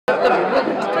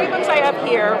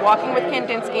here, Walking with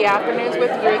Kandinsky, Afternoons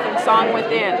with Ruth, and Song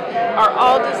Within, are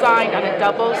all designed on a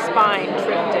double spine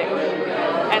triptych.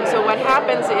 And so what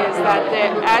happens is that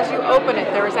as you open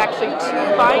it, there is actually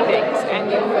two bindings,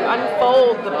 and you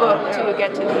unfold the book till you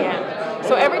get to the end.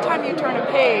 So every time you turn a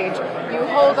page, you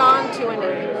hold on to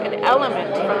an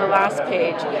element from the last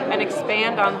page and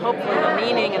expand on hopefully the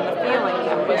meaning and the feeling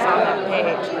that was on that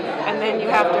page. And then you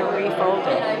have to refold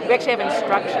it. We actually have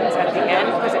instructions at the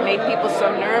end because it made people so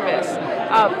nervous.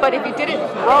 But if you did it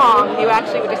wrong, you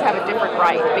actually would just have a different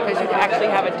write because you'd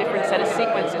actually have a different set of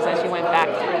sequences as you went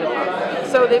back through the book.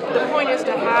 So the point is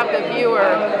to have the viewer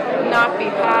not be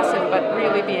passive but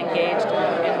really be engaged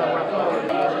in the work.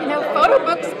 You know, photo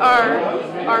books are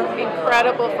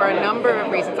incredible for a number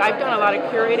of reasons. I've done a lot of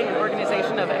curating and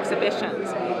organization of exhibitions,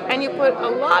 and you put a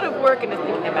lot of work into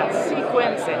thinking about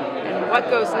sequence and what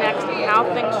goes next and how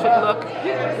things should look,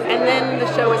 and then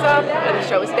the show is up and the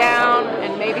show is down,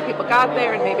 and maybe people got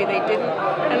there and maybe they didn't.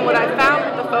 And what I found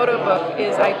with the photo book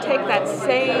is I take that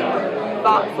same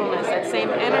thoughtfulness, that same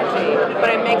energy, but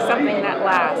I make something that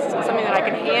lasts, something that I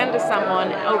can hand to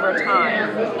someone over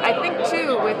time. I think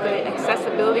too, with the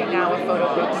accessibility now of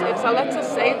photo books, it lets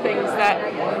us say things that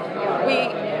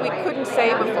we couldn't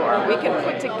say before. We can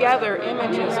put together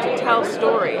images to tell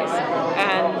stories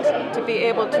and to be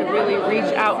able to really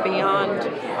reach out beyond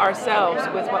ourselves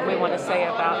with what we want to say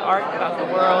about art, about the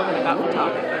world, and about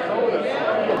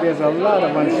photography. There's a lot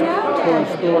of untold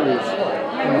stories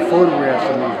in the photographs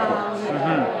in these books.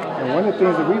 And one of the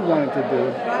things that we wanted to do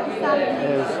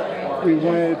is we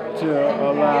wanted to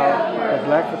allow the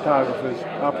black photographers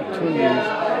opportunities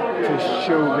to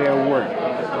show their work,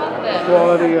 the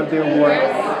quality of their work,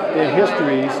 their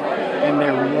histories, and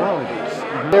their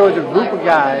realities. There was a group of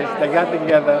guys that got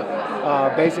together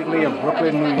basically in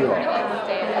Brooklyn, New York.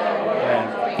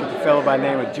 And a fellow by the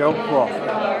name of Joe Crawford.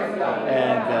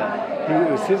 And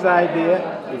it was his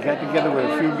idea. We got together with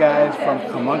a few guys from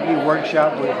Kamunki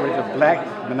Workshop, which was a black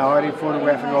minority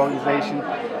photographic organization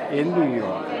in New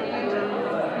York.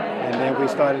 And then we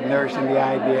started nourishing the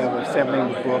idea of assembling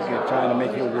the book and trying to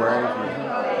make it work.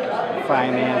 And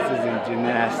finances and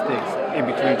gymnastics, in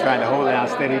between trying to hold down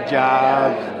steady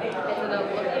jobs.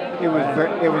 It was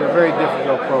a very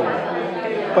difficult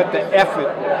program. But the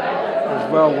effort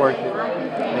was well worth it.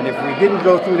 And if we didn't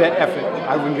go through that effort,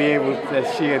 I wouldn't be able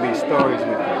to share these stories with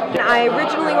you. I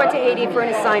originally went to Haiti for an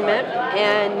assignment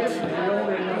and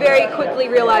very quickly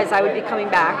realized I would be coming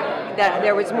back, that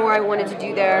there was more I wanted to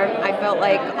do there. I felt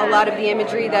like a lot of the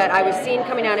imagery that I was seeing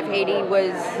coming out of Haiti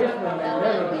was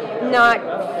not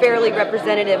fairly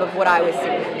representative of what I was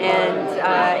seeing.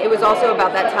 And it was also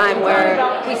about that time where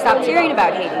we stopped hearing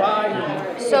about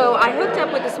Haiti. So I hooked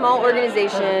up with a small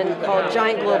organization called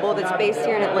Giant Global that's based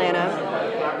here in Atlanta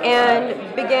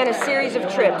and began a series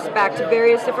of trips back to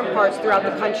various different parts throughout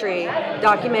the country,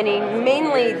 documenting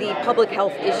mainly the public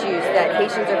health issues that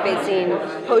Haitians are facing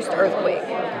post-earthquake.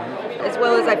 As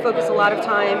well as I focus a lot of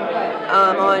time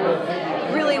on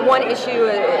really one issue,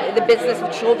 the business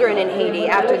of children in Haiti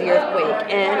after the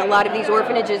earthquake. And a lot of these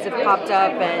orphanages have popped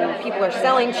up and people are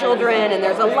selling children, and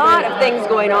there's a lot of things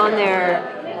going on there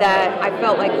that I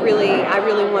felt like I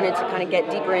really wanted to kind of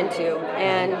get deeper into.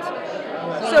 And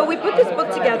so we put this book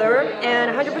together,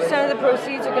 and 100% of the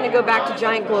proceeds are going to go back to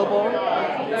Giant Global.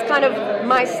 It's kind of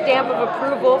my stamp of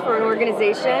approval for an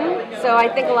organization. So I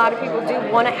think a lot of people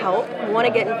do want to help, want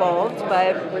to get involved,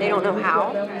 but they don't know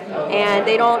how. And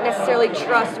they don't necessarily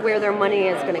trust where their money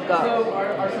is going to go.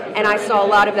 And I saw a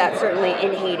lot of that certainly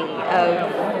in Haiti,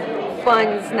 of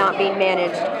funds not being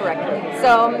managed correctly.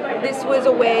 So this was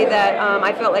a way that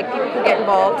I felt like people could get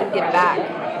involved and give back.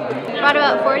 Brought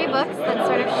about 40 books that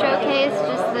sort of showcase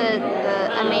just the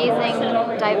amazing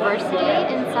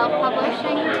diversity in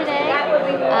self-publishing today.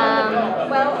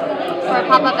 For a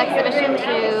pop-up exhibition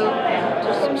to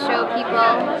just show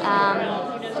people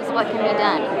just what can be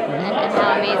done and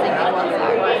how amazing these books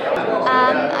are.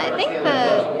 I think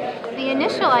the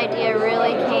initial idea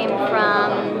really came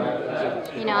from,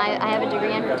 you know, I have a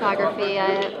degree in photography.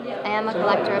 I am a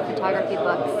collector of photography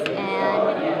books,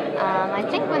 and I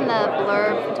think when the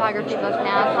Blurb Photography Book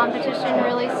Now competition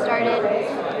really started,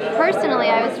 personally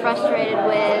I was frustrated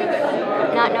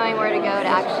with not knowing where to go to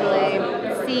actually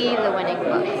see the winning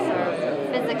books, or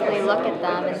physically look at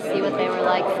them and see what they were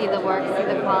like, see the work, see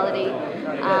the quality.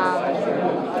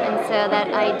 And so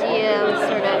that idea was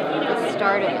sort of the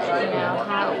start of it, you know,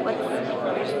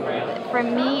 for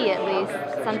me at least,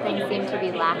 something seemed to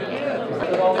be lacking.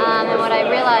 And what I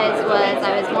realized was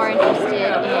I was more interested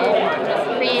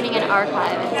in creating an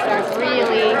archive and sort of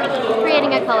really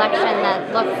creating a collection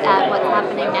that looks at what's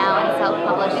happening now in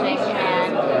self-publishing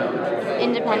and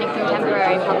independent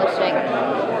contemporary publishing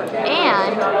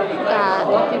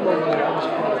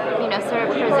you know, sort of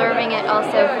preserving it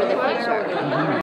also for the future.